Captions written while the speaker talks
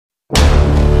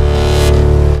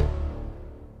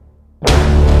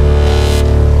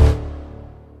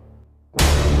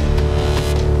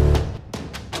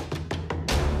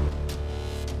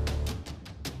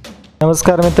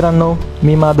नमस्कार मित्रांनो,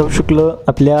 मी माधव शुक्ल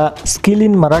आपल्या स्किल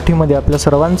इन मराठीमध्ये आपल्या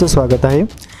सर्वांचं स्वागत आहे।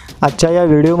 आजच्या या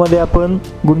व्हिडिओमध्ये आपण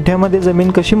गुंठ्यामध्ये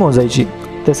जमीन कशी मोजायची,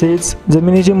 तसेच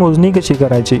जमिनीची मोजणी कशी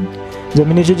करायची,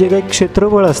 जमिनीचे जे काही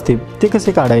क्षेत्रफळ असते ते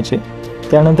कसे काढायचे,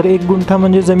 त्यानंतर एक गुंठा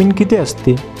म्हणजे जमीन किती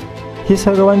असते, ही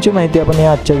सर्वांची माहिती आपण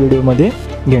या आजच्या व्हिडिओमध्ये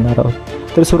घेणार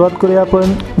आहोत। तर सुरुवात करूया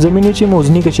आपण जमिनीची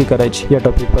मोजणी कशी करायची या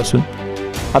टॉपिकपासून।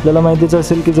 आपल्याला माहितीच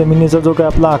असेल की जमिनीचा जो काही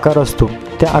आपला आकार असतो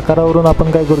त्या आकारावरून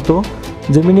आपण काय करतो,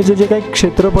 जमिनीचं जे काही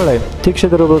क्षेत्रफळ आहे ते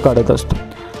क्षेत्रफळ काढत असतो।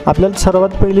 आपल्याला सर्वात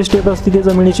पहिली स्टेप असते ती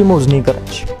जमिनीची मोजणी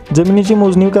करायची। जमिनीची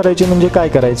मोजणी करायची म्हणजे काय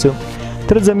करायचं,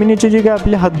 तर जमिनीची जी काही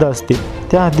आपली हद्द असते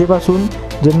त्या हद्दीपासून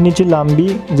जमिनीची लांबी,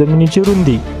 जमिनीची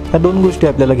रुंदी या दोन गोष्टी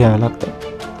आपल्याला घ्याव्या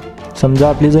लागतात। समजा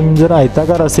आपली जमीन जर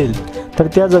आयताकार असेल तर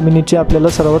त्या जमिनीची आपल्याला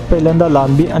सर्वात पहिल्यांदा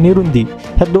लांबी आणि रुंदी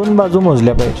ह्या दोन बाजू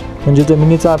मोजल्या पाहिजे। म्हणजे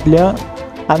जमिनीचा आपल्या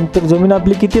अंतर, जमीन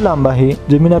आपली किती लांब आहे,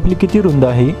 जमीन आपली किती रुंद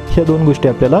आहे, ह्या दोन गोष्टी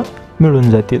आपल्याला मिळून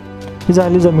जातील। ही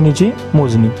झाली जमिनीची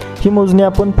मोजणी। ही मोजणी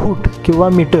आपण फूट किंवा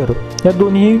मीटर या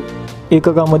दोन्ही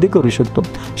एककामध्ये करू शकतो।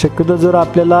 शक्यतो जर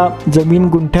आपल्याला जमीन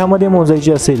गुंठ्यामध्ये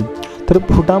मोजायची असेल तर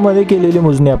फुटामध्ये केलेली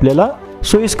मोजणी आपल्याला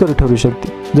सोयीस्कर ठरू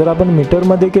शकते। जर आपण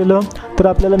मीटरमध्ये केलं तर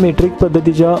आपल्याला मेट्रिक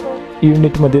पद्धतीच्या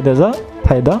युनिटमध्ये त्याचा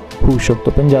फायदा होऊ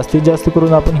शकतो, पण जास्तीत जास्त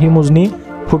करून आपण ही मोजणी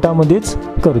फुटामध्येच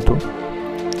करतो।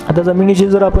 आता जमिनीची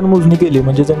जर आपण मोजणी केली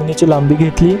म्हणजे जमिनीची लांबी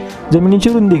घेतली, जमिनीची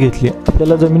रुंदी घेतली,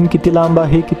 आपल्याला जमीन किती लांब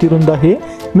आहे किती रुंद आहे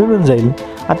मिळून जाईल।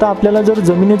 आता आपल्याला जर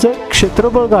जमिनीचं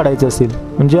क्षेत्रफळ काढायचं असेल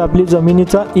म्हणजे आपली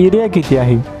जमिनीचा एरिया किती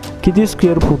आहे, किती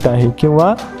स्क्वेअर फूट आहे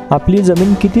किंवा आपली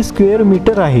जमीन किती स्क्वेअर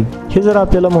मीटर आहे हे जर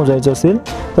आपल्याला मोजायचं असेल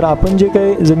तर आपण जे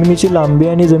काही जमिनीची लांबी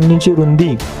आणि जमिनीची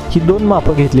रुंदी ही दोन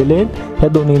मापं घेतलेले आहेत, ह्या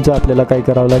दोन्हींचा आपल्याला काय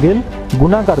करावं लागेल,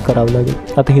 गुणाकार करावा लागेल।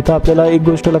 आता इथं आपल्याला एक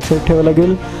गोष्ट लक्षात ठेवावी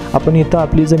लागेल, आपण इथं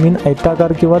आपली जमीन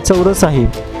आयताकार किंवा चौरस आहे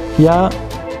या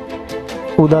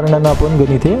उदाहरणानं आपण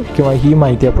गणिते किंवा ही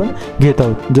माहिती आपण घेत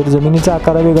आहोत। जर जमिनीचा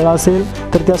आकार वेगळा असेल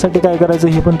तर त्यासाठी काय करायचं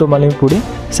हे पण तुम्हाला मी पुढे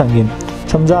सांगेन।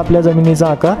 समजा आपल्या जमिनीचा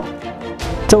आकार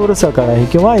चौरस आकार आहे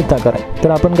किंवा आयताकार आहे, तर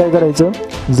आपण काय करायचं,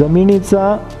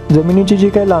 जमिनीची जी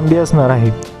काही लांबी असणार आहे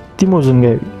ती मोजून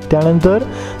घ्यावी। त्यानंतर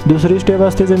दुसरी स्टेप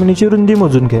असते जमिनीची रुंदी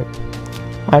मोजून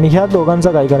घ्यावी आणि ह्या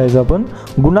दोघांचा काय करायचं, आपण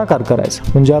गुणाकार करायचा।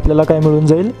 म्हणजे आपल्याला काय मिळून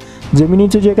जाईल,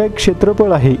 जमिनीचे जे काही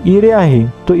क्षेत्रफळ आहे, एरिया आहे,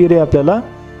 तो एरिया आपल्याला,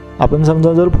 आपण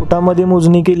समजा जर फुटामध्ये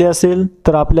मोजणी केली असेल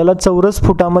तर आपल्याला चौरस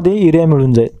फुटामध्ये एरिया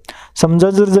मिळून जाईल। समजा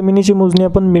जर जमिनीची मोजणी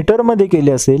आपण मीटरमध्ये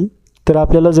केली असेल तर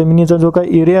आपल्याला जमिनीचा जो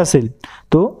काही एरिया असेल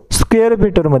तो स्क्वेअर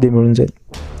मीटरमध्ये मिळून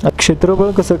जाईल। क्षेत्रफळ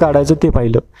कसं काढायचं ते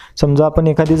पाहिलं। समजा आपण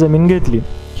एखादी जमीन घेतली,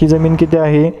 ही जमीन किती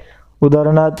आहे,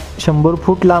 उदाहरणार्थ 100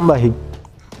 फूट लांब आहे,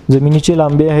 जमिनीची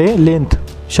लांबी आहे लेंथ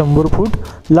 100 फूट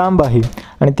लांब आहे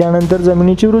आणि त्यानंतर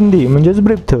जमिनीची रुंदी म्हणजेच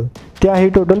ब्रेथ ते आहे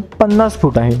टोटल 50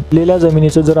 फूट आहे। दिलेल्या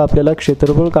जमिनीचं जर आपल्याला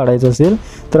क्षेत्रफळ काढायचं असेल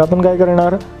तर आपण काय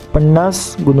करणार,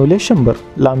 50 गुणिले 100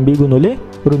 लांबी गुणिले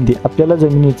रुंदी, आपल्याला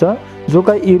जमिनीचा जो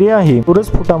काही एरिया आहे चौरस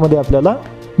फुटामध्ये आपल्याला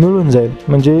मिळून जाईल।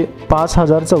 म्हणजे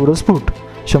 5000 चौरस फूट,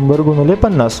 100 गुणिले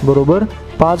 50 बरोबर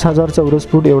 5000 चौरस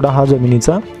फूट एवढा हा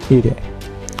जमिनीचा एरिया आहे।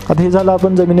 आता हे झालं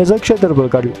आपण जमिनीचं क्षेत्रफळ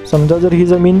काढलं। समजा जर ही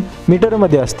जमीन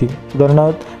मीटरमध्ये असती,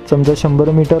 उदाहरणार्थ समजा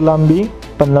 100 मीटर लांबी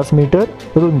 50 मीटर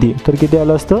रुंदी, तर किती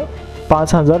आलं असतं,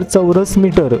 5000 चौरस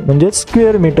मीटर म्हणजे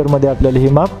स्क्वेअर मीटरमध्ये आपल्याला हे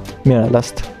माप मिळालं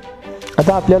असतं।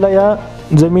 आता आपल्याला या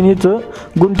जमिनीचं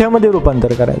गुंठ्यामध्ये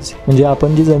रूपांतर करायचं, म्हणजे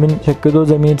आपण जी जमीन, शक्यतो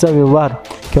जमिनीचा व्यवहार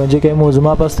किंवा जे काही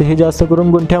मोजमाप असतं हे जास्त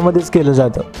करून गुंठ्यामध्येच केलं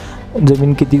जातं।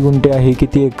 जमीन किती गुंठे आहे,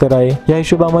 किती एकर आहे या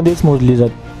हिशोबामध्येच मोजली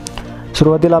जाते।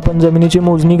 सुरुवातीला आपण जमिनीची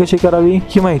मोजणी कशी करावी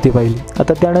ही माहिती पाहिली।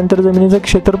 आता त्यानंतर जमिनीचं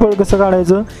क्षेत्रफळ कसं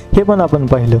काढायचं हे पण आपण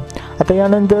पाहिलं। आता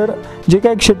यानंतर जे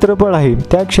काही क्षेत्रफळ आहे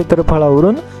त्या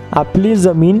क्षेत्रफळावरून आपली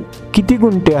जमीन किती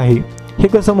गुंठे आहे हे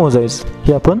कसं मोजायचं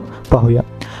हे आपण पाहूया।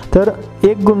 तर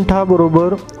एक गुंठा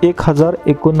बरोबर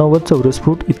 1089 चौरस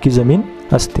फूट इतकी जमीन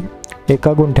असते।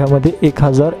 एका गुंठ्यामध्ये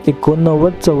 1089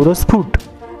 चौरस फूट,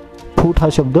 फूट हा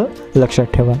शब्द लक्षात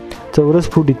ठेवा, चौरस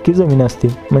फूट इतकी जमीन असते।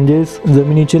 म्हणजे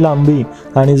जमिनीची लांबी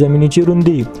आणि जमिनीची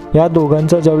रुंदी या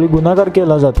दोघांचा ज्यावेळी गुणाकार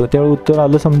केला जातो त्यावेळी उत्तर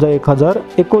आलं समजा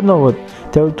 1089,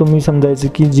 त्यावेळी तुम्ही समजायचं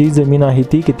की जी जमीन आहे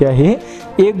ती किती आहे,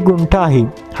 एक गुंठा आहे।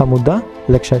 हा मुद्दा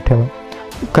लक्षात ठेवा।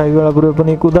 काही वेळापूर्वी आपण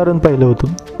एक उदाहरण पाहिलं होतं,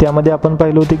 त्यामध्ये आपण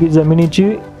पाहिलं होतं की जमिनीची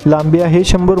लांबी आहे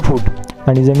 100 फूट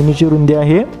आणि जमिनीची रुंदी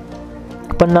आहे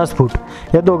 50 फूट।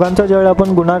 या दोघांचा ज्यावेळी आपण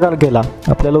गुणाकार केला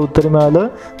आपल्याला उत्तर मिळालं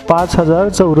 5000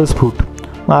 चौरस फूट।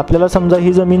 मग आपल्याला समजा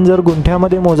ही जमीन जर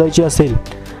गुंठ्यामध्ये मोजायची असेल,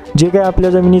 जे काही आपल्या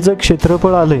जमिनीचं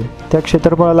क्षेत्रफळ आलंय त्या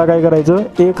क्षेत्रफळाला काय करायचं,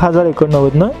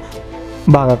 1089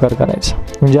 भागाकार करायचा,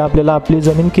 म्हणजे आपल्याला आपली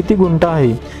जमीन किती गुंठा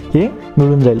आहे हे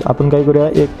मिळून जाईल। आपण काय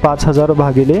करूया, 5000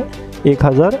 भागिले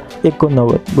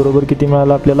 1089 बरोबर किती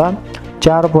मिळालं आपल्याला,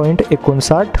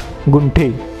 4.59 गुंठे,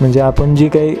 म्हणजे आपण जी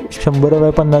काही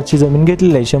 100/50ची जमीन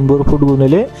घेतलेली आहे, 100 फूट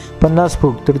गुणिले 50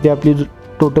 फूट, तर ती आपली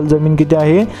टोटल जमीन किती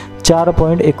आहे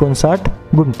 4.59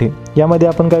 गुंठे. यामध्ये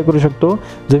आपण काय करू शकतो,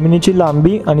 जमिनीची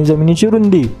लांबी आणि जमिनीची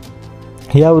रुंदी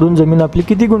यावरून जमीन आपली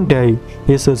किती गुंठे आहे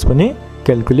हे सहजपणे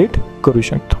कॅल्क्युलेट करू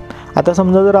शकतो. आता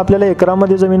समजा जर आपल्याला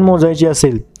एकरामध्ये जमीन मोजायची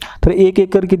असेल तर 1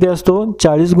 एकर किती असतो,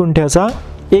 40 गुंठ्याचा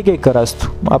 1 एकर असतो.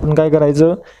 आपण काय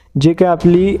करायचं, जे काय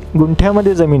आपली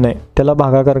गुंठ्यामध्ये जमीन आहे त्याला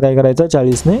भागाकार काय करायचा,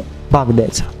 40ने भाग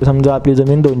द्यायचा. समजा आपली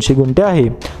जमीन 200 गुंठे आहे,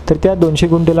 तर त्या 200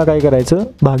 गुंठेला काय करायचं,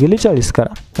 भागिले 40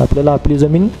 करा. आपल्याला आपली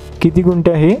जमीन किती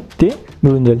गुंठे आहे ते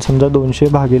मिळून जाईल. समजा 200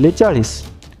 भागिले 40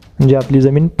 म्हणजे आपली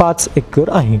जमीन 5 एकर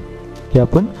आहे, हे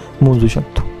आपण मोजू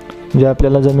शकतो. म्हणजे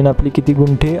आपल्याला जमीन आपली किती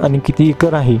गुंठे आणि किती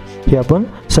एकर आहे हे आपण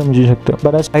समजू शकतो.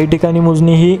 बऱ्याच काही ठिकाणी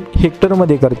मोजणी ही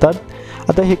हेक्टरमध्ये करतात.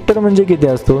 आता हेक्टर म्हणजे किती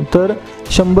असतो, तर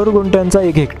 100 गुंठ्यांचा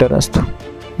 1 हेक्टर असतो.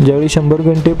 ज्यावेळी 100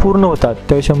 गुंठे पूर्ण होतात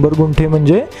त्यावेळी 100 गुंठे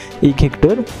म्हणजे 1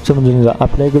 हेक्टर समजून जा.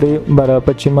 आपल्या इकडे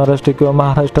पश्चिम महाराष्ट्र किंवा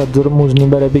महाराष्ट्रात जर मोजणी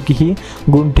बऱ्यापैकी ही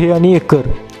गुंठे आणि एकर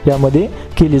यामध्ये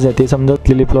केली जाते. समजा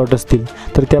असलेले प्लॉट असतील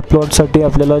तर त्या प्लॉटसाठी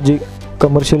आपल्याला जे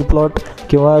कमर्शियल प्लॉट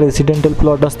किंवा रेसिडेंटल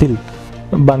प्लॉट असतील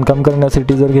बांधकाम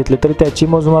करण्यासाठी जर घेतले तर त्याची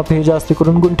मोजमाप हे जास्त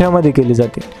करून गुंठ्यामध्ये केली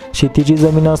जाते. शेतीची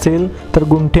जमीन असेल तर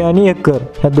गुंठे आणि एकर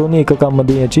ह्या 2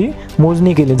 एककामध्ये याची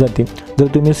मोजणी केली जाते. जर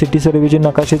तुम्ही सिटी सर्वेचे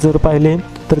नकाशे जर पाहिले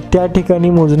तर त्या ठिकाणी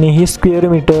मोजणी ही स्क्वेअर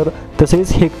मीटर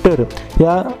तसेच हेक्टर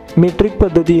या मेट्रिक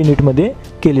पद्धती युनिटमध्ये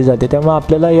केली जाते. त्यामुळे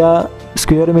आपल्याला या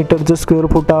स्क्वेअर मीटरचं स्क्वेअर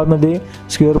फुटामध्ये,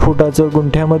 स्क्वेअर फुटाचं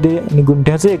गुंठ्यामध्ये आणि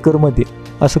गुंठ्याचं एकरमध्ये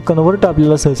असं कन्वर्ट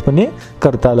आपल्याला सहजपणे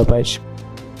करता आलं पाहिजे.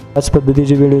 याच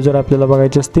पद्धतीचे व्हिडिओ जर आपल्याला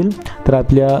बघायचे असतील तर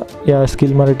आपल्या या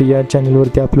स्किल मराठी या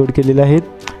चॅनलवरती अपलोड केलेले आहेत,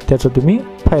 त्याचा तुम्ही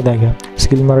फायदा घ्या.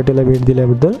 स्किल मराठीला भेट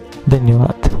दिल्याबद्दल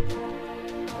धन्यवाद.